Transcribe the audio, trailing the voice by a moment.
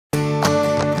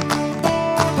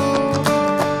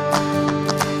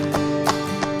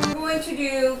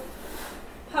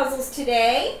puzzles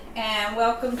today, and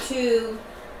welcome to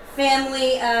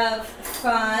Family of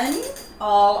Fun,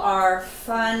 all our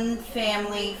fun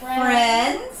family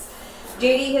friends.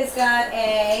 JD has got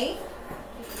a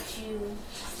Pikachu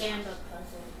stand-up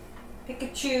puzzle.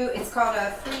 Pikachu, it's called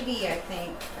a 3D, I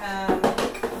think.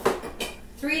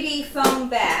 3D phone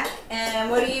back. And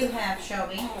what do you have,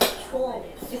 Shelby?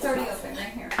 It's already open right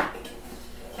here.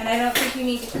 And I don't think you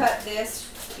need to cut this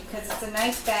because it's a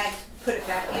nice bag. Put it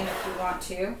back in if you want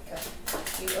to.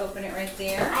 You open it right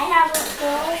there. I have a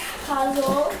full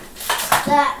puzzle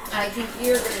that I think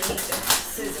you're going to need some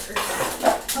scissors.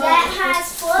 That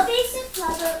has 4 basic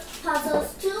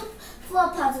puzzles, 2 floor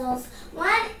puzzles,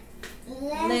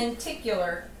 1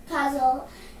 lenticular puzzle,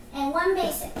 and 1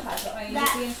 basic puzzle.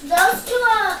 Those 2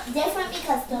 are different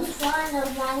because those 4 and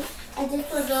those 1 are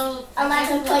different.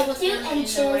 11.2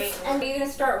 inches. And what are you going to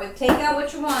start with? Take out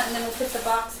what you want, and then we'll put the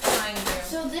box behind you.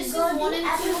 So this is Go 1 and 2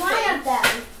 every one of them.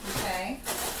 Okay.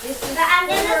 This is I'm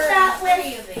going to start with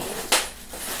 3 of these.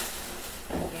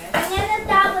 Yes. I'm going to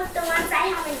start with the ones I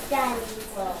haven't done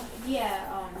before.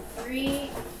 Yeah, 3,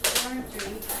 4 and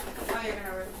 3. Oh, you're going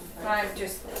to rip them first. I'm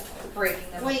just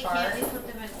breaking them Wait, apart. can't we put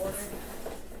them in order?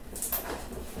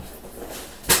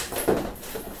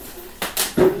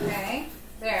 Okay.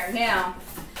 There. Now.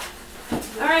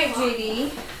 All right, JD.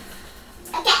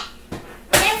 Okay.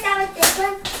 We're going to start with this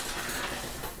one.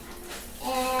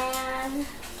 And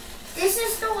this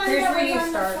is the one Here's that where was you on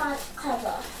start. the front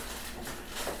cover.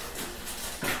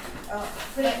 Oh,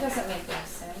 but that doesn't make any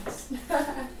sense.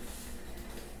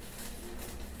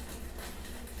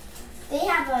 They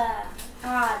have a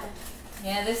odd.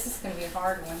 Yeah, this is going to be a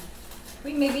hard one.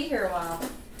 We may be here a while.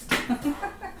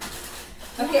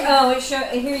 Okay. Oh, it show.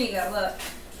 Here you go. Look.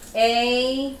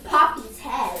 Poppy's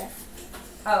head.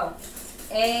 Oh,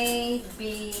 A,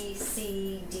 B,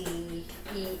 C, D,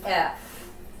 E, F.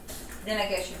 Then I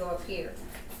guess you go up here,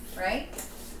 right?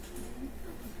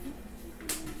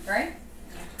 Right?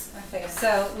 Okay,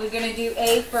 so we're going to do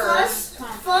A first.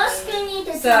 First we need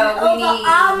to So turn we over need-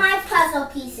 all my puzzle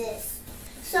pieces.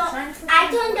 So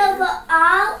I turned over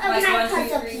all of Like my 1, 2,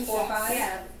 puzzle 3, pieces. 4, 5?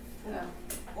 Yeah. Oh.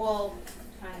 Well,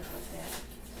 kind of like that.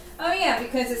 Oh, yeah,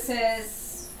 because it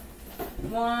says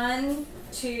 1,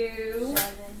 2,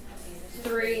 7.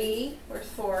 3. Where's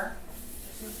 4?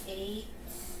 This is 8.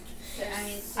 I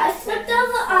mean, 6, I flipped 7,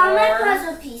 over all my 4,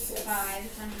 puzzle pieces. 5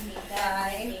 is underneath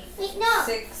that. 5. 8. Wait, no.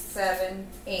 6, 7,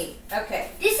 8. Okay.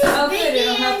 This is Oh, good. Biggie.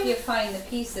 It'll help you find the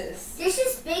pieces. This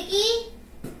is Biggie.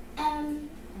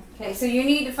 Okay, so you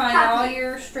need to find Poppy. all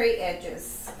your straight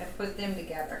edges and put them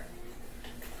together.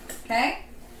 Okay?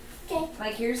 Okay.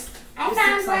 Like here's, I this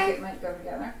found looks like one. it might go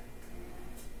together.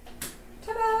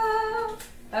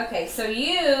 Ta-da! Okay, so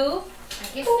you I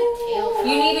guess the tail.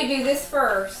 need to do this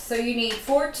first. So you need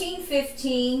 14,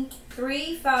 15,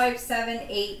 3, 5, 7,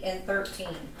 8, and 13.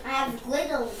 I have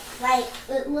glitter. Like,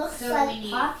 it looks So we like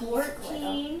need Poppy's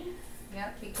 14.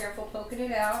 Yep, be careful poking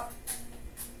it out.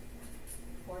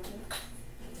 14.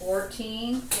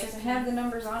 14. Does it have the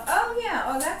numbers on? Oh, yeah.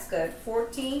 Oh, that's good.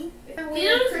 14. A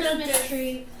weird Christmas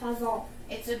tree. glitter puzzle.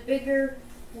 It's a bigger,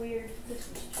 weird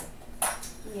Christmas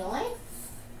tree. Really?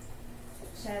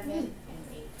 7 and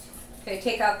 8. Okay,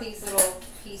 take out these little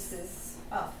pieces.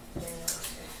 Oh, there it is.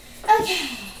 Okay.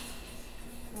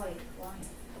 Wait,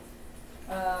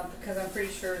 why? Because I'm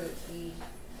pretty sure that the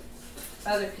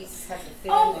other pieces have to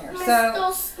fit Oh, in there. my So,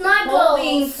 little snuggles.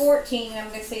 holding 14, I'm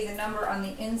going to say the number on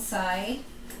the inside.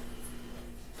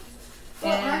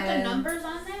 Well, aren't the And numbers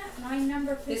on that? My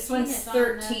number 15 this one's is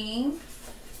 13, on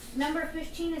the... Number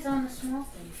 15 is on the small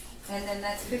thing. and then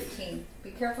that's 15. Be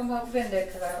careful not bend it,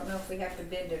 because I don't know if we have to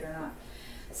bend it or not.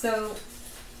 So,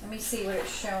 let me see what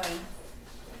it's showing.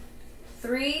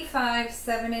 3, 5,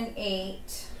 7, and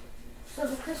 8. So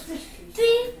the Christmas tree.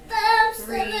 3, 5,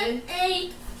 3. 7,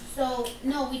 8. So,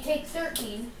 no, we take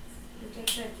 13. We take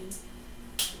 13.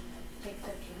 Take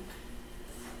 13.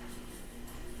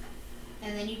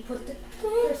 And then you put the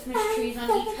Christmas trees on each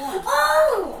one.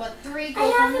 Oh! But 3 I goes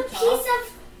on have the a top. piece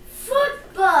of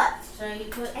foot butt. So you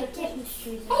put the Christmas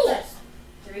trees in Hey. first.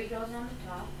 3 goes on the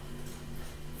top.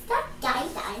 Stop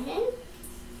diamond.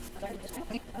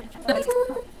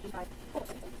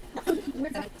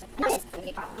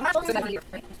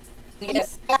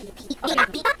 Yes.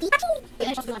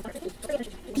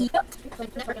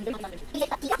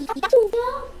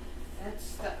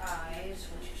 That's the eyes,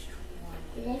 which is 21.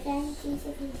 Did I find a piece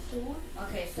of his door?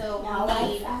 Okay, so No, we I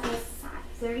need found his side.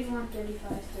 31,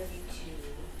 35, 32.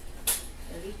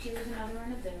 32 is another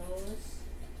one of those.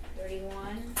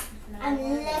 31 is another I'm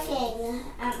one of those. looking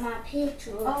at my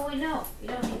picture. Oh, wait, no. You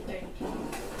don't need 32.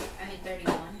 I mean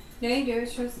 31. Yeah, you do.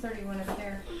 It shows 31 up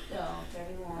there. So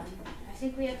 31. I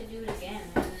think we have to do it again,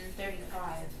 and then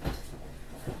 35,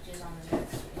 which is on the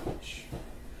next page.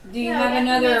 Do you have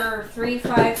another 3,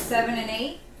 5, 7, and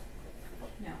 8?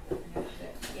 No.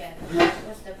 Yeah, that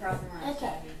was the problem last Okay.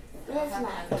 time. Where's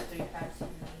mine? 3, 5,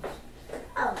 7, 8.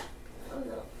 Oh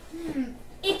no.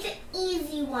 It's an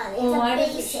easy one. It's Well, why a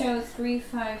does it basic. show 3,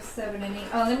 5, 7, and 8?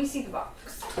 Oh, let me see the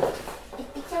box. It's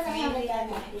because I haven't done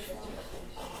that before.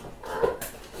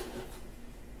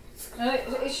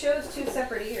 Oh, it shows 2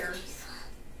 separate ears.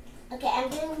 Okay, I'm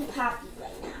doing Poppy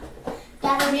right now.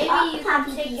 Gather Maybe up you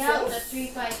Poppy can take out the pieces. 3,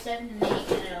 5, 7, and 8,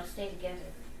 and it'll stay together.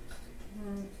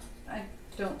 I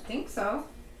don't think so.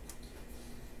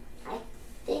 I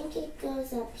think it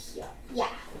goes up here. Yeah.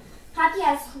 Poppy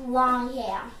has long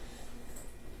hair.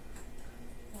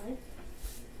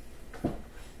 What?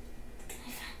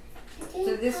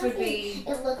 So this would be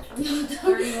It looks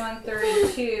 31,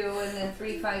 32, and then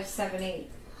 3, 5, 7, 8.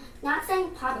 Not saying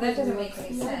Well, Poppy that doesn't make any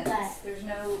cute, sense. but There's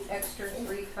no extra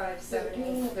 3, 5, 7,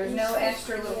 8. There's no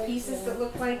extra little pieces that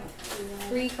look like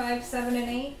 3, 5, 7, and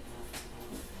 8.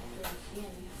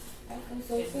 that goes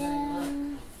like that.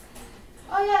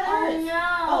 Oh, yeah, there Oh is. no.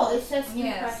 Oh, it says 3, 5,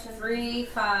 Yes, 7. 3,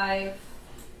 5,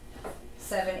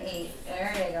 7, 8.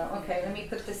 There you go. Okay, let me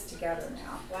put this together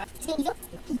now. Okay,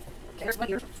 there's one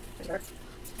here.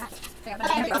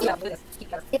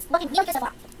 It's looking real just a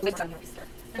lot.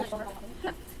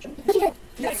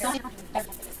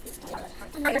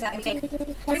 There's that, and we take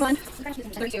 31,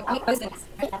 32, oh, what is this?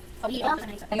 And you have to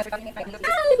make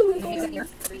here.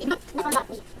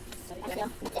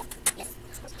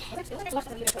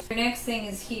 Your next thing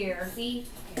is here.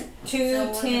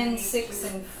 2, 10, 6,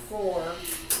 and 4.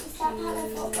 Is that part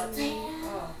of football tail?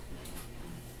 Oh.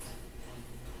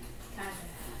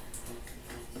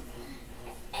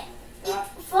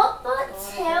 Football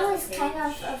tail is kind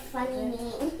of a funny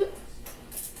name.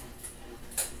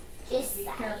 Just Be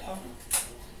saying. careful.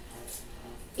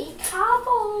 Be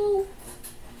careful.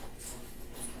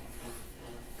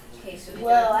 Okay, so we Whoa,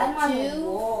 got I'm on the 2.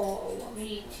 wall. We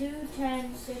need 2,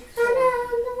 10, 6, 4. Around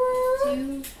the world.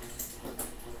 2,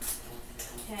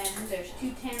 10. There's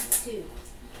 2 10s too.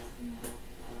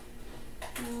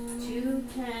 2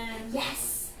 10.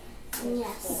 Yes. There's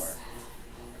Yes. 4,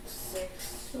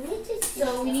 6.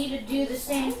 So We need to do the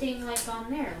same thing like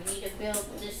on there. We need to build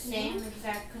the same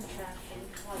exact contraption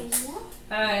twice. Oh,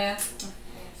 yeah.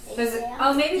 Does it, Yeah.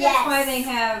 oh, maybe that's Yes. why they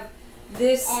have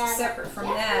this And separate from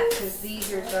yeah. that, because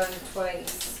these are done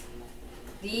twice.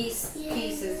 These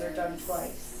pieces are done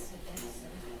twice.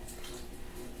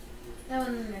 That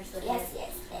one there's the Yes, head. yes,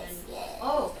 yes, yes.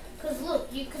 Oh, because look,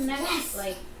 you connect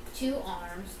like 2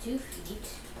 arms, 2 feet,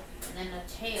 and then a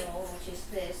tail, which is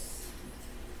this,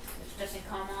 which doesn't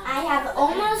come on. I have the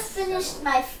almost end, finished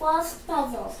my first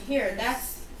puzzle. so. Here,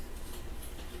 that's.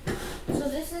 So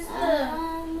this is the.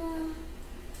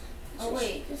 Oh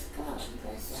wait. This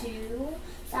goes. 2.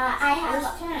 So I There's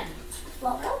have 10.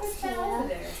 football There's 10 over tail.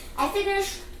 there. I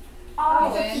finished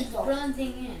all Okay. the people. Throw the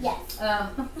thing in. Yes, Oh.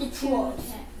 the 2, tools.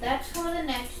 10. That's for the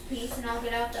next piece, and I'll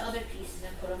get out the other pieces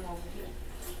and put them over here.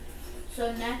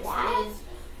 So next That? is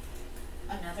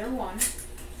another one,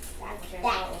 which I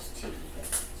thought was 2, but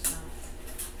it's not.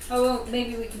 Oh, well,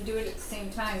 maybe we can do it at the same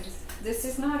time. This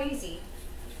is not easy.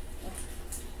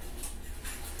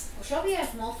 Well, Shelby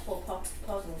has multiple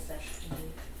puzzles that she can do.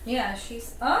 Yeah,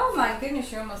 she's. Oh my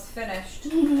goodness, you're almost finished.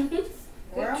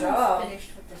 We're almost job.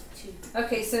 finished with this 2.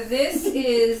 Okay, so this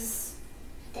is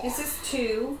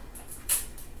 2.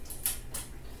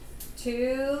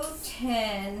 2,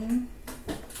 10.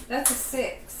 That's a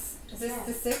 6. Is this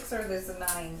the 6 or there's a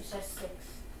 9? It says 6.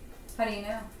 How do you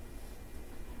know?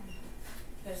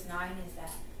 There's 9 is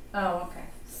that. Oh, okay.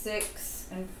 6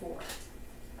 and 4.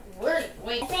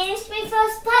 Wait. I finished my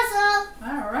first puzzle.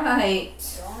 All right.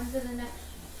 Go on to the next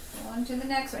one. On to the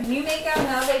next one. Can you make out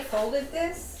how they folded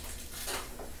this?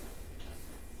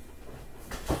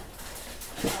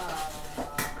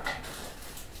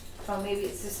 Oh, maybe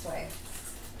it's this way.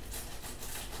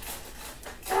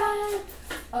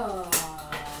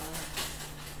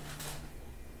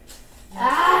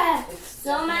 It's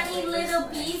So many definitely little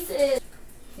this way. pieces.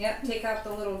 Yep, take out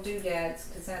the little doodads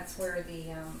because that's where the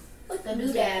The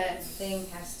doodads. thing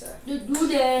has to The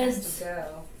doodads.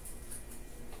 go.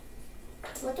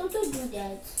 What are the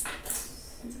doodads?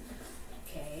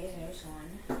 Okay, there's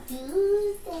one.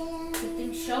 Doodads. I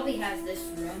think Shelby has this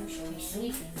room. She'll be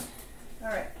sleeping. All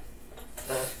right.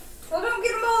 Well, don't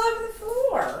get them all over the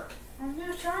floor. I'm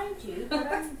not trying to, but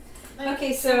I'm like,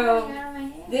 Okay, so falling out of my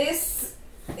head. this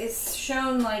is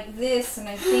shown like this, and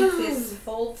I think this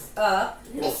folds up,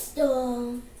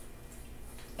 Mister.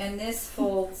 and this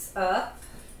folds up,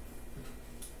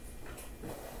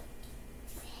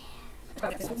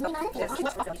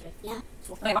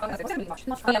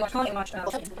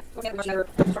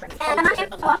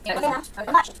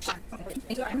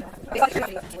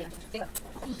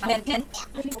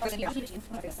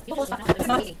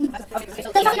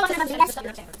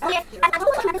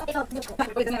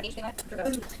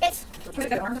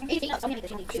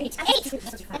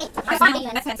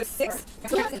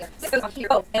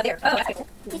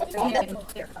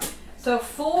 So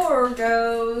 4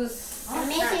 goes. I'm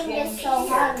making this so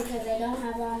hard because I don't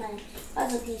have all my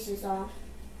puzzle pieces all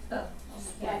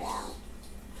spread out.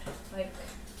 Like.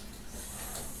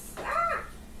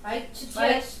 I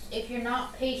suggest if you're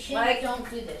not patient, don't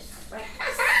do this.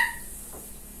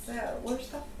 So where's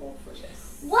the hole for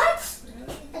this? What?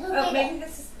 Really? Oh, maybe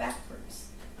this is backwards.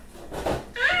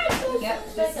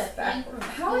 Yep, this is backwards.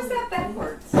 How is that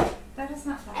backwards? That is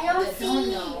not backwards. I don't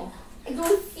see. I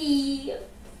don't see.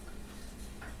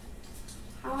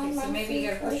 Okay, so maybe you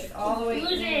gotta push it all the way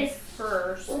in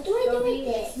first. What do I do with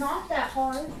this? It's not that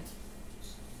hard.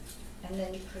 And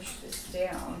then you push this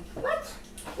down. What?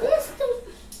 Where's the...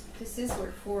 This is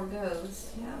where 4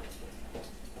 goes. Yeah.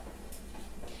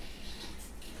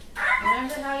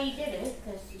 Remember how you did it,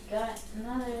 because you got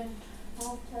another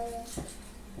hotel.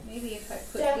 Maybe if I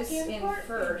put this in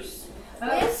first. Oh,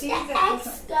 Where's see the that X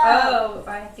doesn't. go? Oh,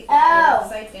 I think I had it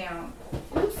upside down.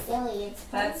 I'm silly. It's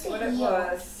That's what it heel.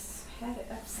 was. I had it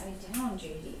upside down,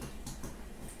 JD.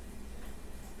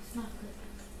 It's not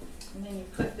good. And then you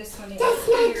put this one in That's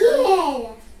here. not good.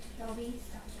 Shelby,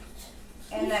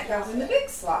 And that goes in the big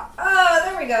slot. Oh,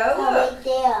 there we go. Oh, Look. right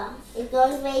there. It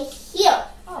goes right here.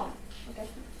 Oh, okay.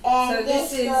 And So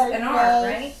this is goes an arm,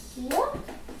 right? Here.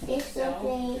 This goes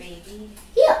right Maybe.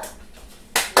 here.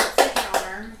 It's like an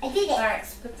arm. I did it. Alright,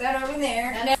 so put that over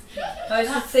there. That's Oh,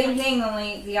 it's the same thing,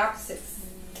 only the opposites.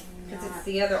 Because it's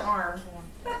the other arm.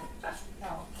 Oh, gosh.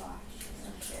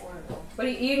 What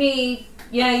do you need?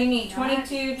 Yeah, you need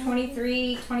 22,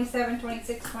 23, 27,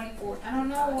 26, 24. I don't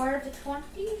know where the 20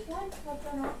 went.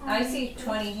 I see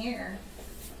 20 here.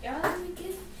 Yeah, let me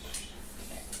get.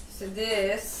 So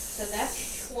this. So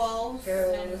that's 12.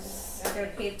 Goes. I gotta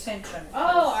pay attention.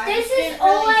 Oh, I This didn't is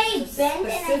always really- bent and I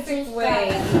Specific just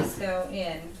way these go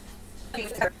in.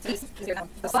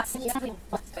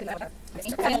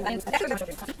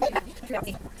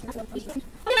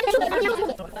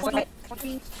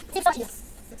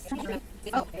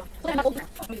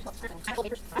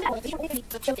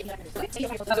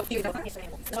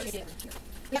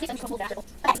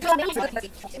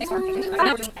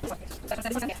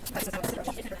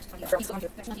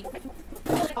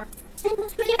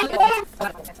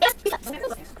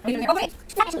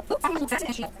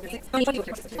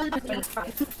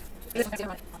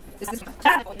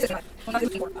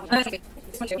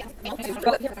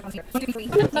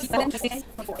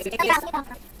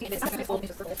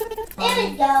 There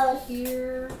it goes.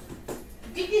 Here,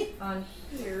 on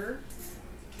here,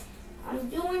 I'm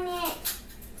doing it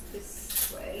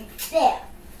this way, there.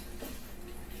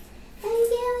 I'm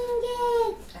doing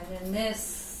it. and then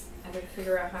this. I gotta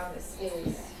figure out how this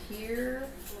is. Here,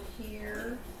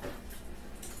 here.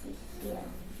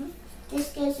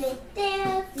 This goes right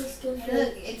there. This goes Look,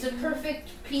 right it's a perfect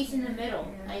piece in the middle.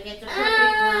 Like it's a perfect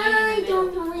line I in the don't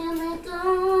middle. know where that goes.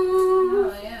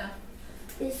 Oh yeah.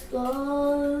 This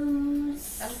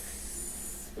goes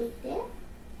right there.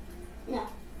 No,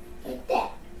 right there.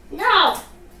 No.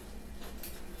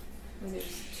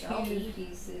 There's two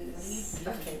pieces.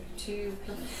 Okay, 2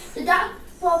 pieces. The dark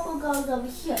purple goes over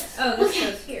here. Oh, this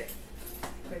goes here.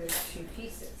 Where there's 2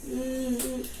 pieces.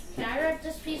 Mm. Can I rip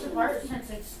this piece apart since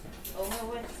it's over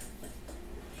with?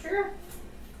 Sure.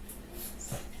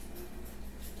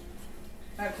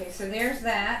 Okay, so there's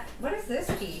that. What is this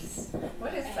piece?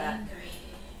 What is that?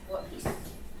 What piece?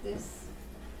 This.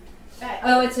 That.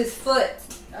 Oh, it's his foot.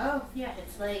 Oh, yeah,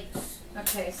 it's legs.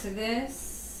 Okay, so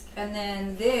this, and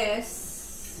then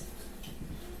this,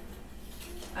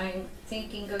 I'm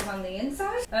thinking goes on the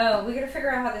inside. Oh, we gotta figure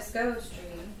out how this goes,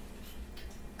 Judy.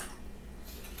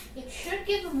 It should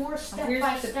give a more Here's the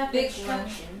step-by-step big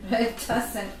instruction. one. It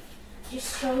doesn't.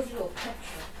 Just shows you a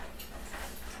picture.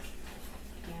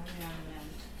 Yum, yum,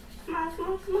 yum. Come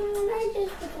on, come on, I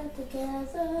just put it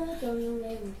together. Don't know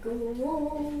where it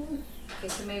goes. Okay,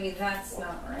 so maybe that's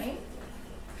not right.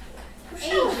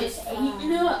 Ages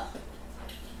eating up.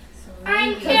 So I'm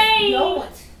maybe. kidding. No,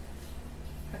 it's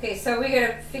Okay, so we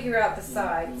gotta figure out the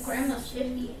sides. Grandma's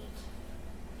 58.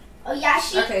 Oh yeah,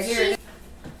 she Okay, here it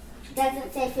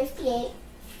doesn't say 58.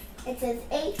 It says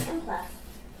 8 and plus.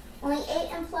 Only 8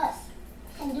 and plus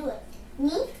can do it.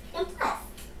 Me and plus.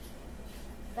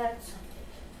 That's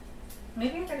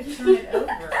Maybe I gotta turn it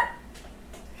over.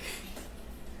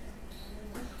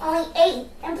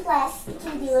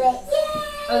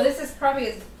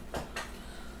 probably is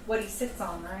what he sits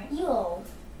on, right? Yo.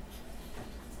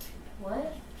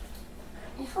 What?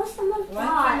 I saw someone Why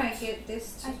can't I get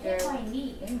this to I go get my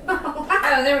knee. in there?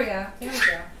 Oh, there we go. There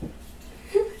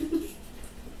we go.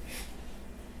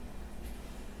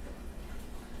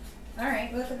 All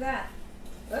right, look at that.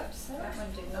 Oops, that one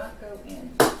did not go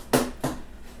in.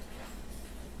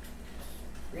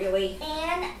 Really?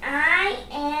 And I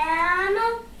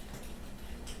am.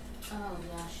 Oh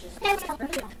gosh.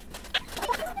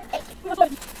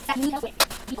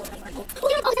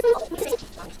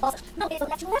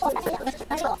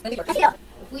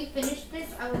 If we finish this,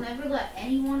 I will never let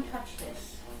anyone touch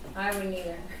this. I wouldn't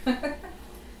either.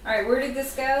 All right, where did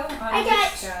this go? On I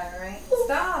this got- guy, right?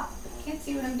 Stop! Can't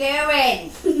see what I'm doing.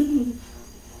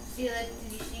 See that?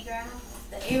 Did you see, Grandma?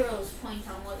 The arrows point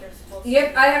on what you're supposed to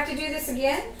Yep, do. I have to do this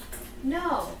again?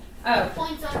 No. Oh. It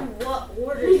points on what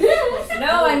order you're supposed to No,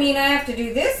 do. I mean I have to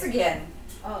do this again.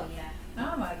 Oh, yeah.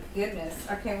 Oh my goodness.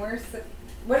 Okay, where's the...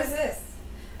 What is this?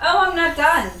 Oh, I'm not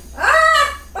done.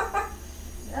 Ah!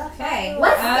 Okay.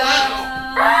 What's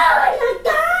that? Oh, I'm not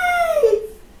done.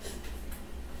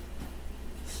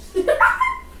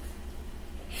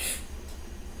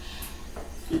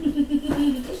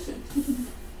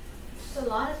 It's a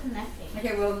lot of connecting.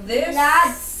 Okay, well this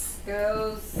Nuts.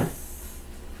 goes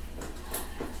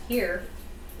here.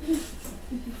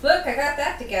 Look, I got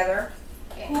that together.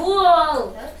 Okay.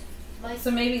 Whoa. That's like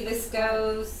So maybe this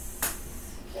goes...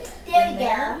 There we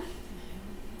go.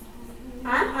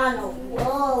 I'm on a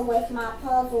roll with my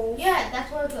puzzles. yeah,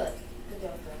 that's where good. Good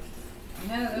job,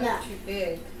 girl. No, those No. are too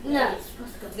big. No. It's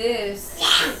supposed to go. This...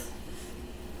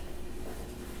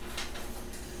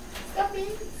 Stop being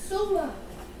so loud.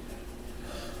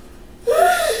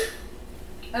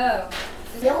 Oh.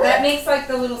 That makes like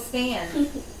the little stand.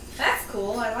 That's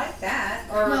cool. I like that.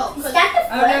 Or No, Is 'cause that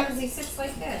the Oh no, foot? because he sits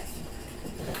like this.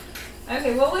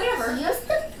 Okay, well whatever. Use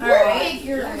the All right.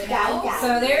 figure it Die, out. die.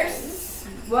 So there's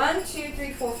 1, 2,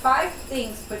 3, 4, 5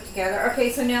 things put together.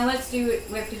 Okay, so now let's do it.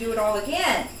 We have to do it all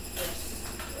again.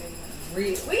 Well,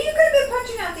 you could have been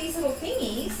punching out these little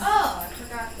thingies. Oh, I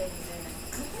forgot they did.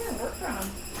 Yeah, work on them.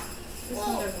 This one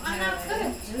Well, doesn't I'm have not good it.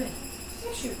 at doing it.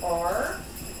 Yes, you are.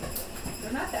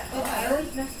 They're not that Oh, I hard.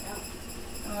 always mess it up.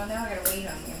 Oh, now I gotta wait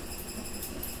on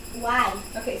you. Why?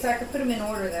 Okay, so I could put them in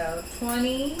order though.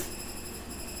 20,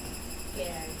 Get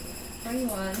out of here.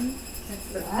 21. Since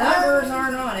the numbers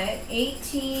aren't on it.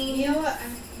 18. You know what?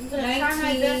 I'm gonna try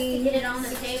my best to get it on the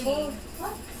 19, table.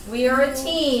 We are a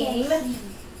team.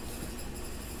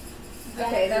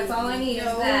 Okay, that's all I need is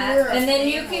No, that. we're a And then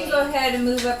you family. can go ahead and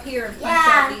move up here and punch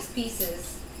Yeah. out these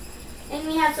pieces. And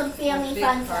we have some family Big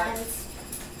fun part. times.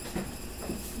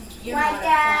 You're Bye, not a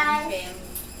guys. fun family.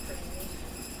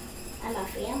 I'm a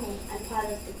family. I'm part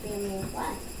of the family of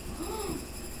one.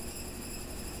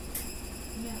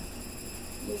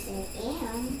 Yes, I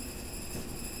am.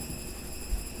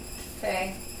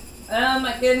 Okay. Oh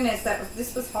my goodness,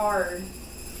 this was hard.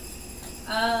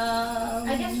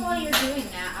 I guess while you're doing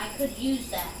that, I could use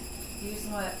that, Use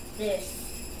what? this,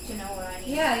 to know what I need.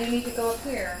 Yeah, you need to go up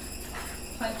here.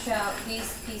 Punch out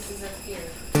these pieces up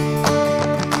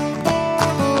here.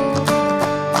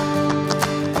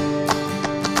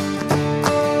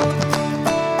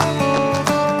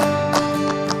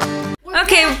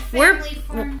 Okay, we're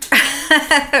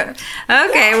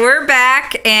okay. We're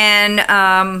back,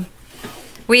 and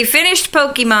we finished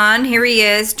Pokemon. Here he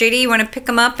is. JD, you want to pick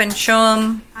him up and show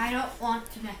him? I don't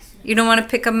want to mess it. You don't want to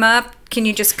pick him up? Can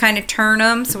you just kind of turn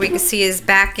him so we can see his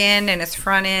back end and his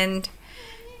front end?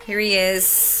 Here he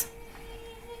is.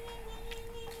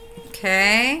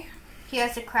 Okay. He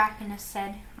has a crack in his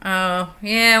head. Oh,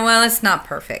 yeah, well, it's not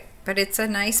perfect, but it's a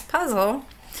nice puzzle.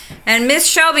 And Miss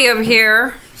Shelby over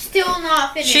here, Still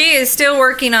not finished. she is still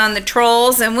working on the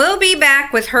trolls, and we'll be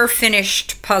back with her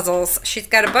finished puzzles. She's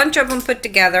got a bunch of them put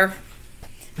together,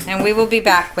 and we will be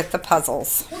back with the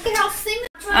puzzles. Look at how similar.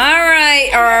 All right,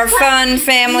 our fun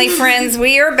family friends,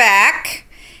 we are back.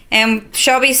 And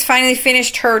Shelby's finally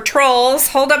finished her trolls.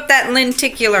 Hold up that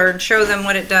lenticular and show them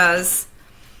what it does.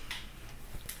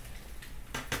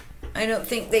 I don't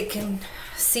think they can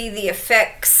see the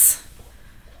effects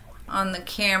on the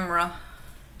camera.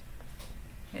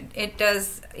 It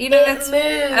does, you know, that's, moves.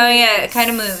 oh yeah, it kind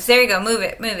of moves. There you go, move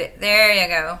it. There you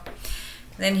go.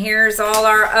 Then here's all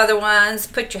our other ones.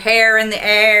 Put your hair in the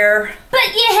air. Put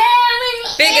your hair in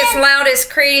the Biggest, air. loudest,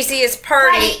 craziest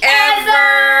party Party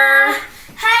ever.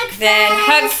 Hug Then fest.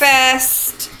 Hug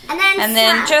Fest. And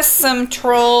then some. just some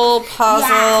troll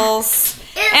puzzles.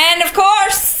 Yeah. And of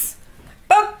course,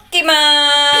 Pokemon.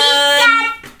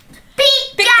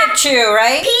 Pika, Pikachu,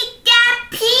 right? Pika,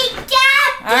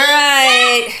 Pika, All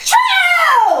right.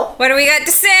 Pikachu! What do we got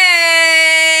to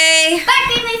say?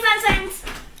 Bye, family, friends.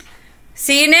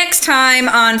 See you next time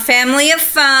on Family of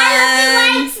Fun.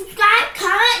 I hope you like, subscribe,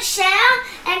 comment, share,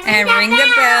 and ring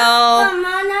the bell for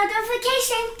more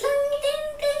notifications. Ding, ding,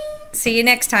 ding. See you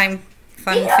next time,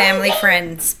 fun family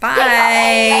friends.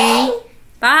 Bye.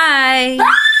 Bye.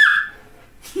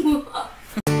 Bye.